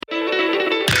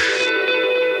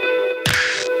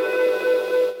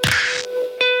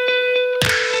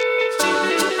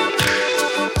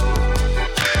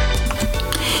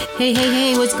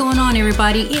Hey, what's going on,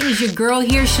 everybody? It is your girl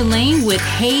here, Shalane, with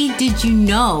Hey Did You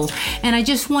Know? And I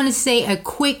just want to say a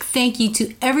quick thank you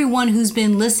to everyone who's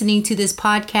been listening to this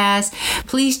podcast.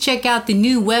 Please check out the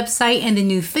new website and the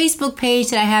new Facebook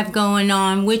page that I have going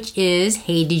on, which is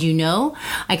Hey Did You Know?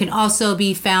 I can also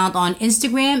be found on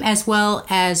Instagram as well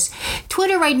as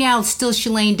Twitter. Right now, it's still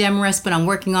Shalane Demarest, but I'm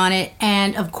working on it.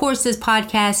 And of course, this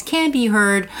podcast can be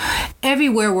heard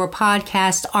everywhere where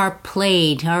podcasts are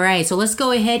played. All right, so let's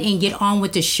go ahead and get on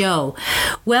with the show.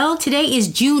 Well, today is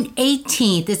June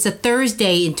 18th. It's a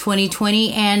Thursday in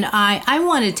 2020, and I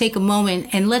want to take a moment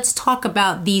and let's talk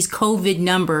about these COVID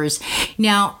numbers.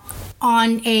 Now,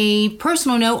 on a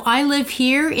personal note, I live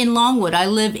here in Longwood. I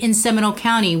live in Seminole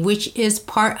County, which is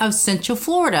part of Central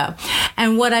Florida.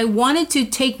 And what I wanted to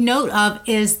take note of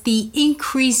is the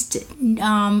increased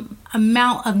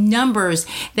amount of numbers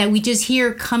that we just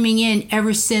hear coming in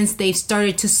ever since they've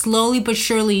started to slowly but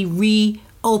surely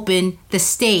reopen the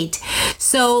state.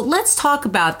 So let's talk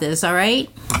about this, all right?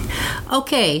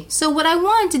 Okay, so what I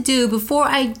wanted to do before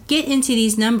I get into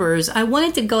these numbers, I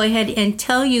wanted to go ahead and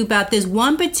tell you about this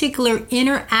one particular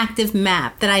interactive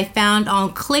map that I found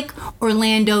on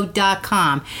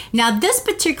clickorlando.com. Now, this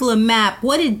particular map,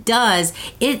 what it does,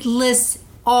 it lists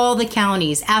all the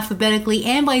counties alphabetically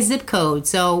and by zip code.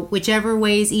 So whichever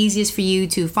way is easiest for you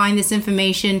to find this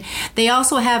information. They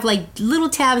also have like little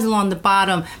tabs along the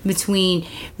bottom between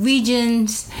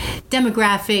regions,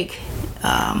 demographic,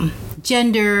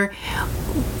 gender,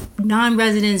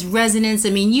 non-residents, residents. I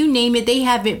mean, you name it, they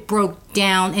have it broke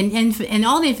down, and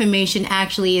all the information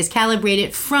actually is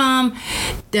calibrated from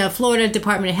the Florida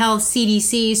Department of Health,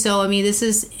 CDC. So I mean, this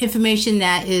is information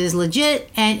that is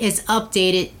legit and it's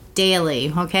updated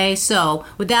daily. Okay, so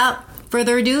without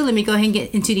further ado, let me go ahead and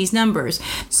get into these numbers.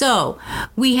 So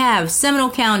we have Seminole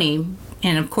County,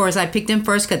 and of course I picked them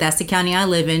first because that's the county I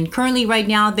live in. Currently right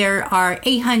now there are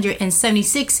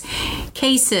 876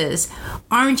 cases.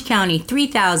 Orange County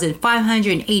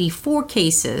 3,584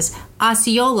 cases.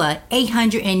 Osceola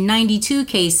 892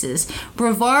 cases.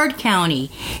 Brevard County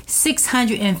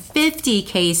 650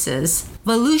 cases.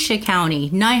 Volusia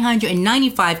County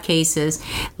 995 cases.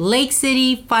 Lake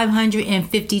City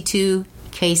 552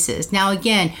 cases. Now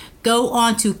again, go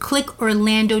on to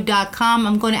clickorlando.com.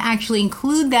 I'm going to actually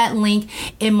include that link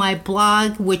in my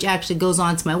blog, which actually goes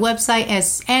on to my website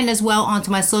as well onto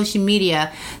my social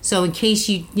media. So in case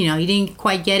you didn't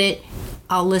quite get it,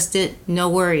 I'll list it. No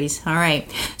worries. All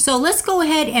right. So let's go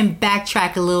ahead and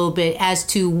backtrack a little bit as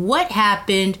to what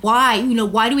happened. Why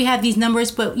do we have these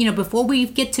numbers? But, before we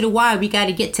get to the why, we got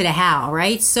to get to the how,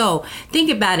 right? So think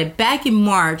about it. Back in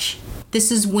March,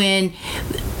 this is when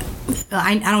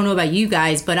I don't know about you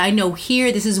guys, but I know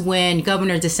here this is when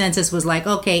Governor DeSantis was like,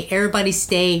 okay, everybody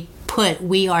stay put.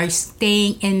 We are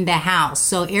staying in the house.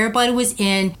 So everybody was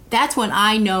in. That's when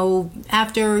I know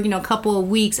after, a couple of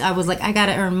weeks, I was like, I got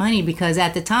to earn money because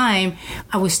at the time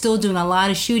I was still doing a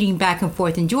lot of shooting back and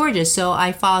forth in Georgia. So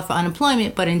I filed for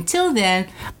unemployment. But until then,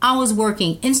 I was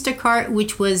working Instacart,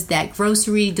 which was that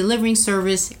grocery delivering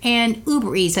service, and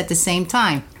Uber Eats at the same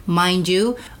time. Mind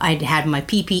you, I had my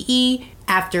PPE.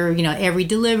 After, every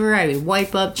delivery, I would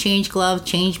wipe up, change gloves,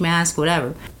 change mask,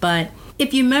 whatever. But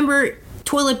if you remember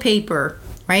toilet paper,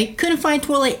 right? Couldn't find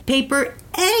toilet paper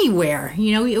anywhere.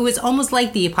 It was almost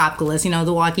like the apocalypse,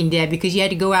 The Walking Dead, because you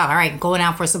had to go out. All right, going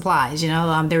out for supplies,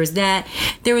 there was that.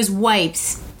 There was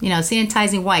wipes.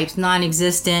 Sanitizing wipes,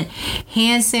 non-existent.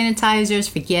 Hand sanitizers,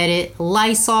 forget it.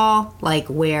 Lysol, like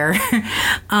where?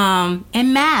 And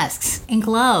masks and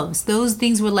gloves. Those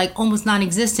things were like almost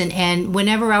non-existent. And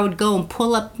whenever I would go and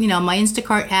pull up, my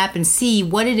Instacart app and see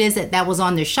what it is that was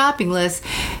on their shopping list,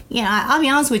 I'll be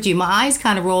honest with you, my eyes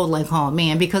kind of rolled like, oh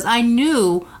man, because I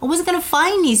knew I wasn't going to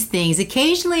find these things.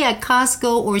 Occasionally at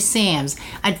Costco or Sam's,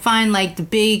 I'd find like the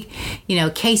big,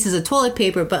 cases of toilet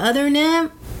paper. But other than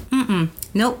that,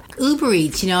 nope. Uber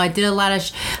Eats, I did a lot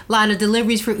of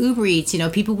deliveries for Uber Eats.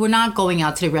 People were not going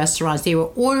out to the restaurants. They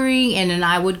were ordering, and then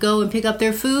I would go and pick up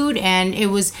their food, and it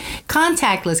was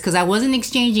contactless because I wasn't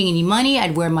exchanging any money.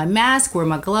 I'd wear my mask, wear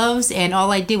my gloves, and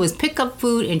all I did was pick up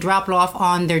food and drop it off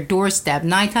on their doorstep.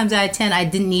 9 times out of 10, I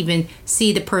didn't even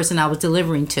see the person I was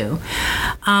delivering to.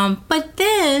 But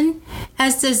then,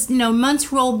 as this,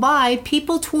 months rolled by,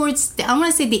 people towards, I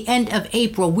want to say the end of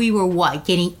April, we were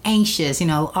getting anxious,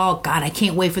 oh God, I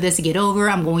can't wait for this to get over.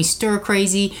 I'm going stir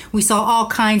crazy. We saw all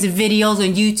kinds of videos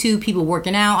on YouTube, people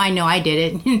working out. I know I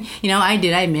did it. I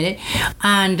admit it.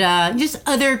 And just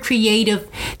other creative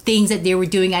things that they were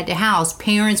doing at the house.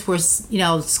 Parents were,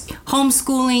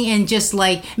 homeschooling and just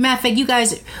like, matter of fact, you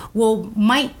guys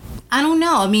might I don't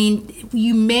know. I mean,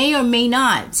 you may or may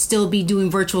not still be doing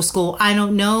virtual school. I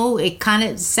don't know. It kind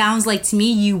of sounds like to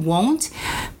me you won't,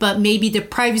 but maybe the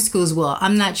private schools will.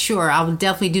 I'm not sure. I will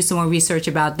definitely do some more research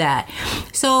about that.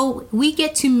 So we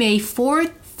get to May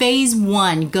 4th. Phase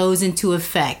 1 goes into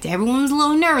effect. Everyone was a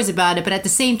little nervous about it, but at the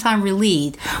same time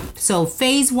relieved. So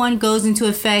phase 1 goes into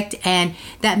effect, and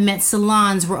that meant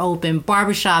salons were open,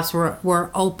 barbershops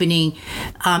were opening,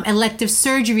 elective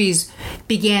surgeries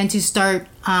began to start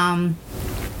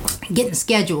getting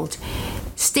scheduled.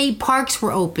 State parks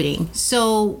were opening.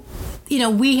 So,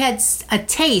 we had a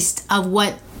taste of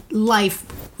what life,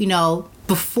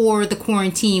 before the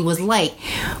quarantine was like.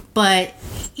 But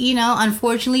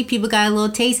unfortunately, people got a little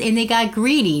taste and they got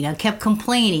greedy. Kept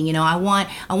complaining. I want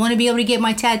to be able to get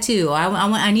my tattoo.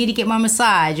 I need to get my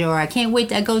massage, or I can't wait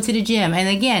to go to the gym. And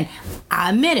again, I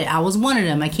admit it, I was one of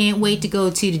them. I can't wait to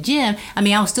go to the gym. I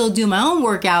mean, I'll still do my own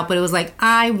workout, but it was like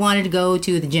I wanted to go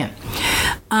to the gym.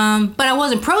 But I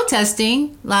wasn't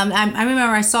protesting. I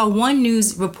remember I saw one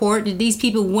news report that these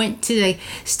people went to the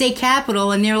state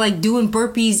capitol and they're like doing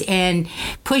burpees and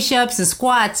push-ups and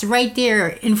squats right there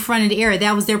in front of the area.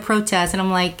 That was their protest. And I'm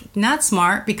like, not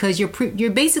smart, because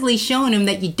you're basically showing them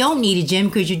that you don't need a gym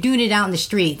because you're doing it out in the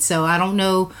street. So I don't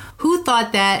know who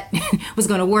thought that was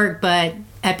going to work, but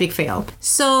epic fail.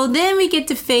 So then we get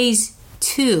to phase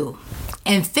 2.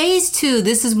 And phase 2,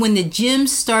 this is when the gyms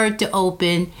start to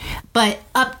open, but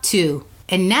up to.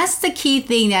 And that's the key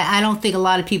thing that I don't think a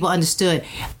lot of people understood.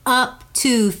 Up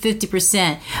to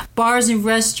 50%. Bars and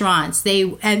restaurants,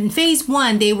 in phase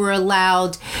 1, they were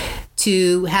allowed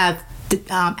to have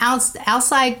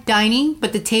outside dining,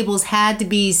 but the tables had to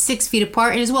be 6 feet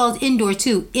apart, and as well as indoor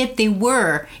too, if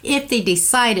they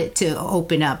decided to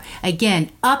open up.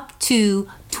 Again, up to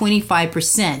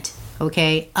 25%.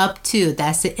 Okay, up to.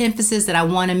 That's the emphasis that I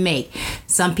want to make.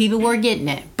 Some people were getting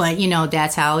it, but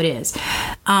that's how it is.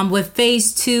 With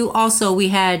phase 2, also we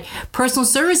had personal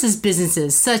services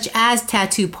businesses such as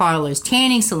tattoo parlors,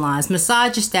 tanning salons,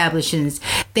 massage establishments.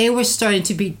 They were starting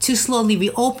to slowly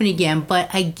reopen again, but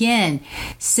again,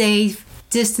 safe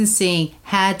distancing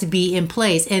had to be in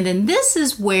place. And then this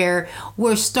is where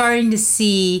we're starting to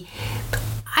see,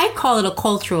 I call it a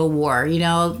cultural war.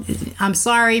 I'm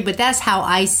sorry, but that's how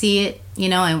I see it,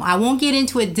 and I won't get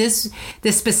into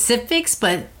the specifics,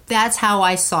 but that's how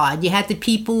I saw it. You had the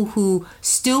people who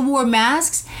still wore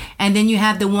masks, and then you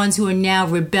have the ones who are now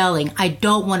rebelling. I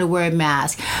don't want to wear a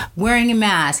mask. Wearing a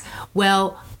mask,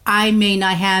 well, I may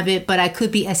not have it, but I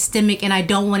could be asthmatic, and I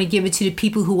don't want to give it to the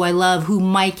people who I love who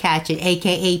might catch it,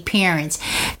 aka parents,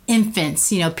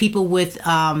 infants, people with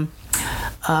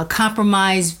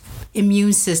compromised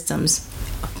immune systems,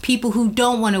 people who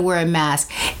don't want to wear a mask.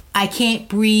 I can't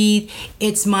breathe.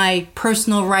 It's my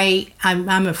personal right.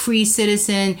 I'm a free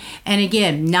citizen. And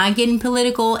again, not getting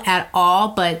political at all,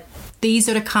 but these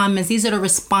are the comments, these are the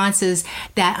responses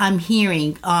that I'm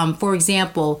hearing. For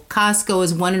example, Costco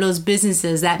is one of those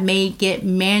businesses that may get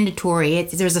mandatory.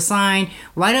 There's a sign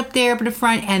right up there at the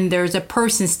front, and there's a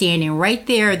person standing right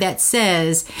there that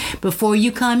says, before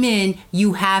you come in,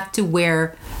 you have to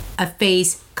wear a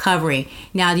face covering.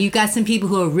 Now, you got some people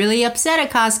who are really upset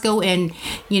at Costco, and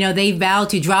they vowed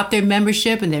to drop their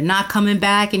membership and they're not coming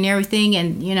back and everything.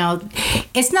 And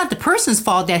it's not the person's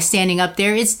fault that's standing up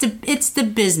there. It's the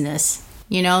business.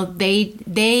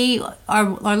 They are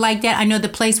like that. I know the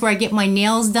place where I get my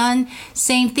nails done,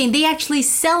 same thing. They actually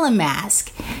sell a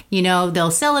mask.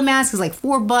 They'll sell a mask. It's like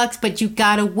 $4, but you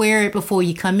gotta wear it before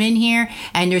you come in here.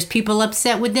 And there's people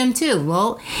upset with them too.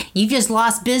 Well, you just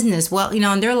lost business. Well,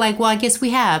 and they're like, well, I guess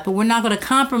we have, but we're not going to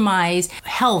compromise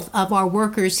health of our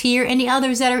workers here and the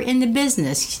others that are in the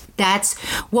business. That's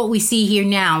what we see here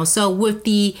now. So with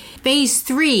the phase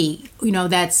 3,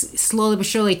 that's slowly but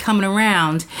surely coming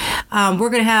around, we're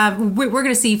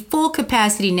gonna see full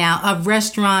capacity now of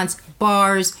restaurants,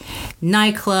 bars,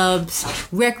 nightclubs,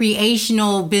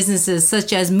 recreational businesses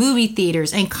such as movie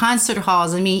theaters and concert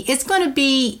halls. I mean, it's going to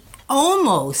be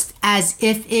almost as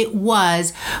if it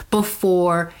was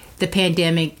before the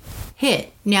pandemic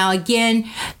hit. Now, again,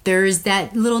 there's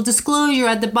that little disclosure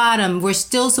at the bottom. We're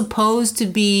still supposed to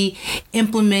be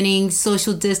implementing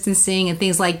social distancing and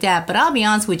things like that. But I'll be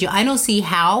honest with you, I don't see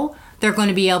how they're going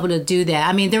to be able to do that.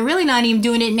 I mean, they're really not even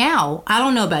doing it now. I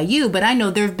don't know about you, but I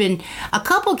know there have been a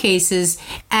couple cases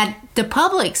at the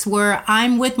Publix where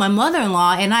I'm with my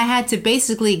mother-in-law and I had to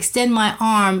basically extend my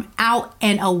arm out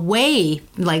and away,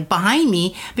 like behind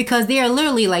me, because they are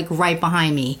literally like right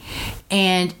behind me.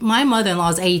 And my mother-in-law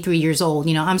is 83 years old.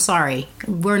 I'm sorry.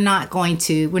 We're not going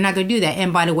to do that.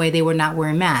 And by the way, they were not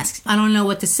wearing masks. I don't know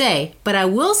what to say, but I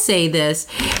will say this.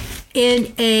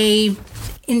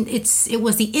 In it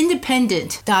was the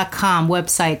independent.com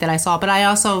website that I saw, but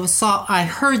I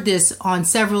heard this on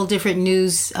several different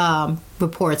news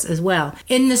reports as well.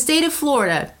 In the state of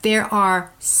Florida, there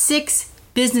are 6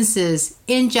 businesses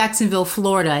in Jacksonville,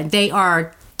 Florida. They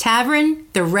are Tavern,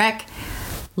 The Wreck,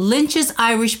 Lynch's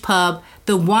Irish Pub,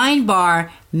 The Wine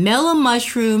Bar, Mellow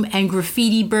Mushroom, and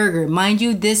Graffiti Burger. Mind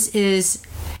you,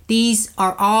 these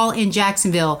are all in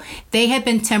Jacksonville. They have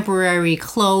been temporarily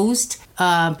closed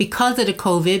because of the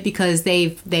COVID, because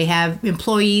they have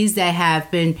employees that have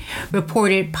been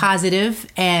reported positive,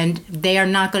 and they are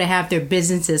not going to have their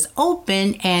businesses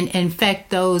open and infect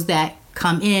those that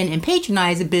come in and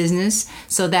patronize the business.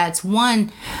 So that's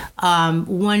one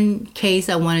case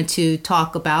I wanted to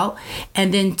talk about.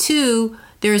 And then 2,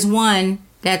 there's one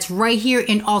that's right here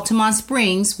in Altamont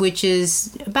Springs, which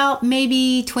is about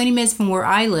maybe 20 minutes from where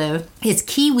I live. It's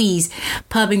Kiwi's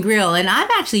Pub and Grill, and I've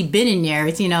actually been in there.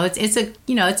 It's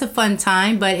a fun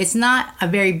time, but it's not a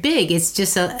very big. It's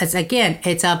just it's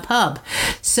a pub.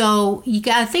 So you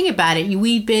got to think about it.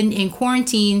 We've been in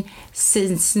quarantine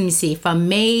since, let me see,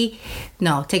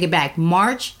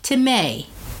 March to May.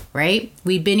 Right?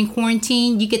 We've been in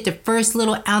quarantine. You get the first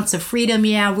little ounce of freedom.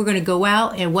 Yeah, we're going to go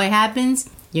out, and what happens?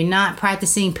 You're not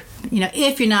practicing,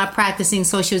 if you're not practicing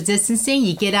social distancing,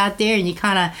 you get out there and you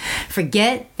kind of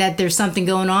forget that there's something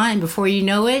going on. And before you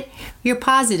know it, you're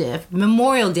positive.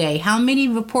 Memorial Day. How many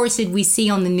reports did we see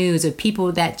on the news of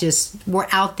people that just were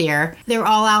out there? They're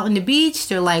all out on the beach.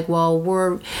 They're like, well,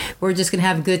 we're just going to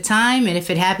have a good time. And if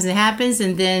it happens, it happens.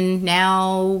 And then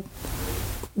now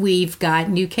we've got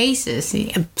new cases.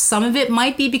 Some of it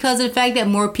might be because of the fact that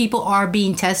more people are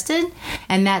being tested,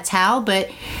 and that's how.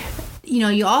 But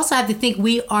you also have to think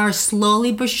we are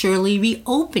slowly but surely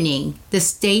reopening. The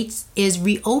state is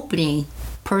reopening.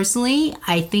 Personally,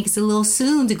 I think it's a little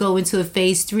soon to go into a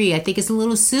phase 3. I think it's a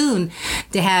little soon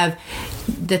to have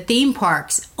the theme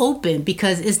parks open,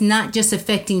 because it's not just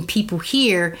affecting people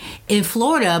here in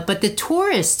Florida, but the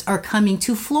tourists are coming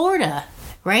to Florida.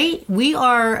 Right? We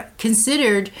are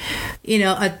considered,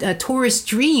 a tourist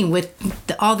dream with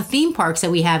all the theme parks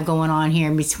that we have going on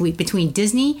here between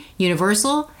Disney,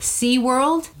 Universal,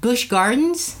 SeaWorld, Busch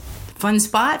Gardens. Fun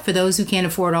spot for those who can't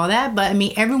afford all that. But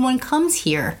everyone comes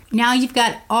here. Now you've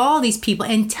got all these people.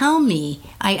 And tell me,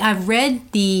 I've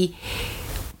read the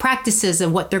practices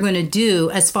of what they're going to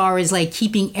do as far as like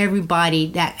keeping everybody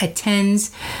that attends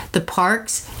the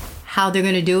parks, how they're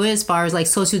going to do it as far as like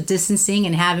social distancing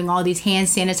and having all these hand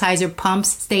sanitizer pumps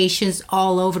stations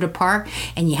all over the park,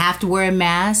 and you have to wear a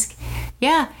mask.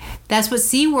 Yeah, that's what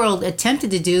SeaWorld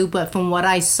attempted to do, but from what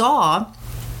I saw,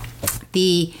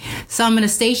 some of the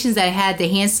stations that had the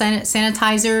hand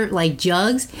sanitizer like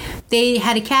jugs, they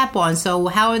had a cap on. So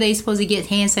how are they supposed to get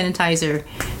hand sanitizer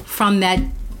from that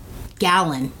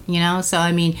gallon? So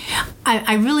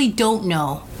I really don't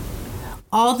know.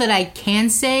 All that I can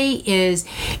say is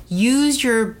use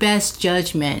your best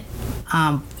judgment.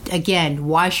 Again,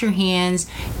 wash your hands.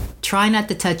 Try not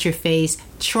to touch your face.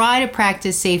 Try to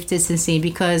practice safe distancing,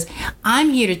 because I'm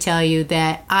here to tell you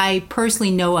that I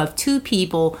personally know of 2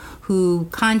 people who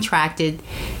contracted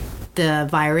the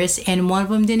virus, and one of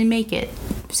them didn't make it.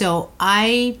 So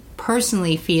I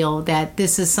personally feel that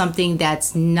this is something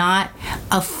that's not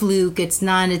a fluke. It's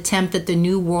not an attempt at the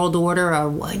New World Order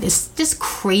or just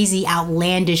crazy,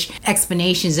 outlandish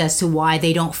explanations as to why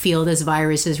they don't feel this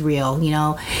virus is real.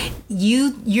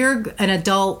 You're an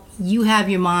adult. You have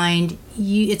your mind.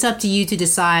 It's up to you to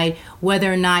decide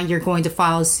whether or not you're going to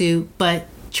follow suit. But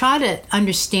try to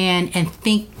understand and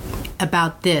think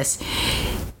about this.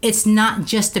 It's not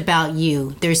just about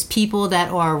you. There's people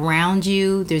that are around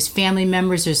you. There's family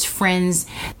members. There's friends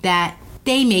that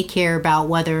they may care about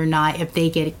whether or not if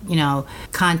they get,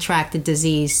 contract the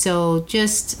disease. So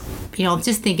just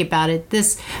think about it.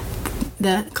 The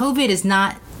COVID is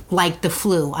not like the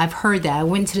flu. I've heard that. I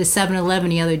went to the 7-Eleven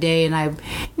the other day, and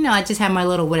I just had my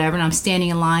little whatever, and I'm standing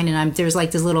in line, and there's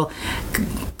like this little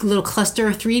cluster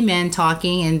of 3 men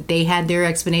talking, and they had their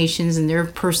explanations and their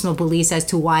personal beliefs as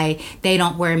to why they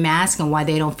don't wear a mask and why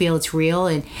they don't feel it's real,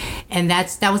 and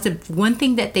that was the one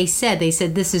thing that they said. They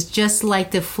said this is just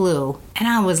like the flu, and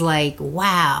I was like,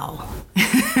 wow.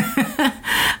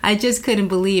 I just couldn't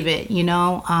believe it.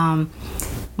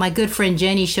 My good friend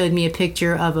Jenny showed me a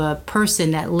picture of a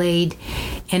person that laid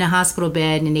in a hospital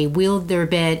bed, and they wheeled their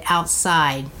bed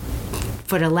outside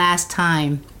for the last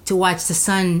time to watch the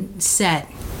sun set,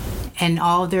 and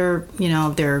all their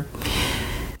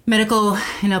medical,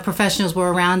 professionals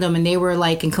were around him, and they were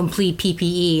like in complete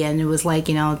PPE, and it was like,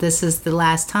 this is the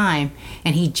last time,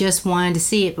 and he just wanted to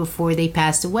see it before they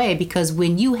passed away, because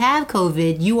when you have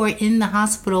COVID, you are in the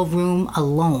hospital room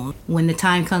alone. When the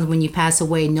time comes when you pass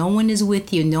away, no one is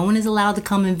with you, no one is allowed to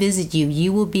come and visit you.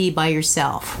 You will be by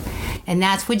yourself. And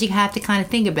that's what you have to kind of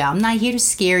think about. I'm not here to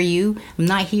scare you. I'm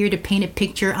not here to paint a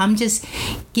picture. I'm just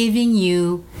giving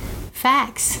you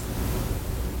facts.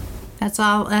 That's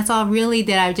all really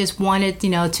that I just wanted,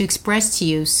 to express to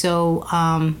you. So,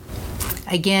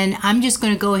 again, I'm just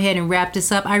going to go ahead and wrap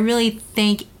this up. I really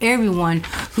thank everyone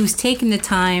who's taken the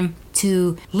time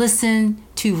to listen,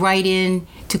 to write in,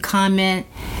 to comment,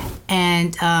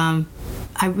 and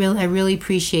I really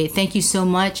appreciate it. Thank you so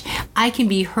much. I can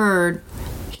be heard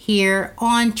here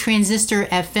on Transistor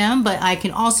FM, but I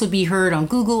can also be heard on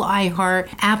Google, iHeart,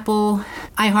 Apple,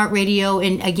 iHeartRadio,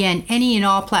 and again, any and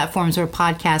all platforms where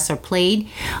podcasts are played.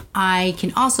 I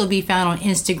can also be found on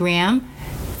Instagram,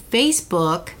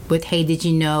 Facebook with Hey Did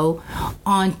You Know?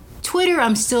 On Twitter,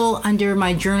 I'm still under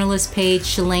my journalist page,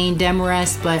 Shalane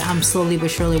Demarest, but I'm slowly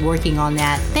but surely working on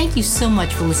that. Thank you so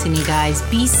much for listening, guys.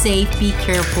 Be safe, be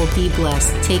careful, be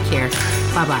blessed. Take care.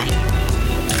 Bye-bye.